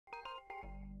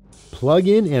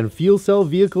Plug-in and fuel cell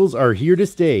vehicles are here to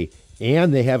stay,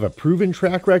 and they have a proven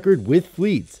track record with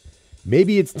fleets.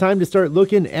 Maybe it's time to start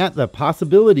looking at the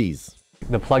possibilities.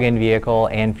 The plug-in vehicle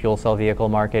and fuel cell vehicle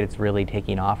market is really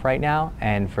taking off right now,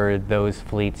 and for those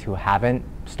fleets who haven't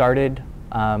started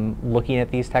looking at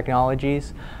these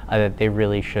technologies, that they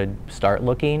really should start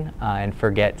looking and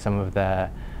forget some of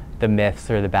the myths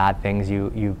or the bad things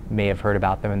you may have heard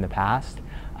about them in the past.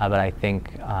 But I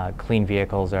think clean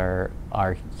vehicles are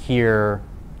here,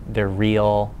 they're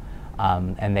real,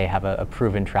 and they have a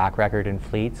proven track record in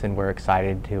fleets, and we're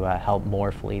excited to help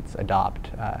more fleets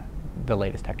adopt the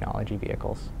latest technology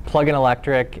vehicles. Plug-in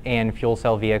electric and fuel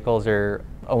cell vehicles are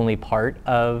only part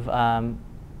of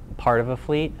a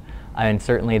fleet, and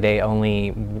certainly they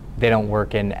don't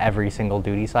work in every single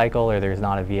duty cycle, or there's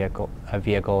not a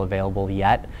vehicle available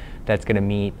yet that's going to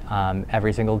meet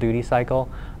every single duty cycle.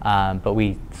 But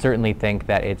we certainly think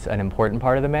that it's an important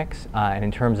part of the mix. And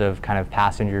in terms of kind of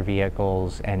passenger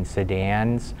vehicles and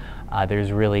sedans,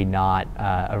 there's really not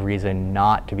a reason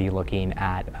not to be looking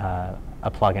at a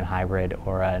plug-in hybrid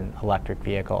or an electric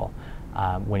vehicle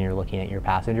when you're looking at your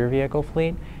passenger vehicle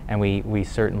fleet. And we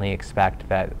certainly expect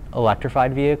that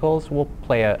electrified vehicles will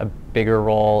play a bigger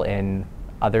role in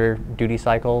other duty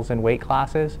cycles and weight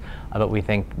classes, but we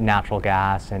think natural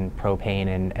gas and propane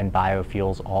and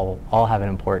biofuels all have an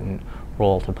important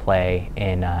role to play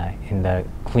in the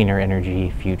cleaner energy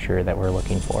future that we're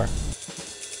looking for.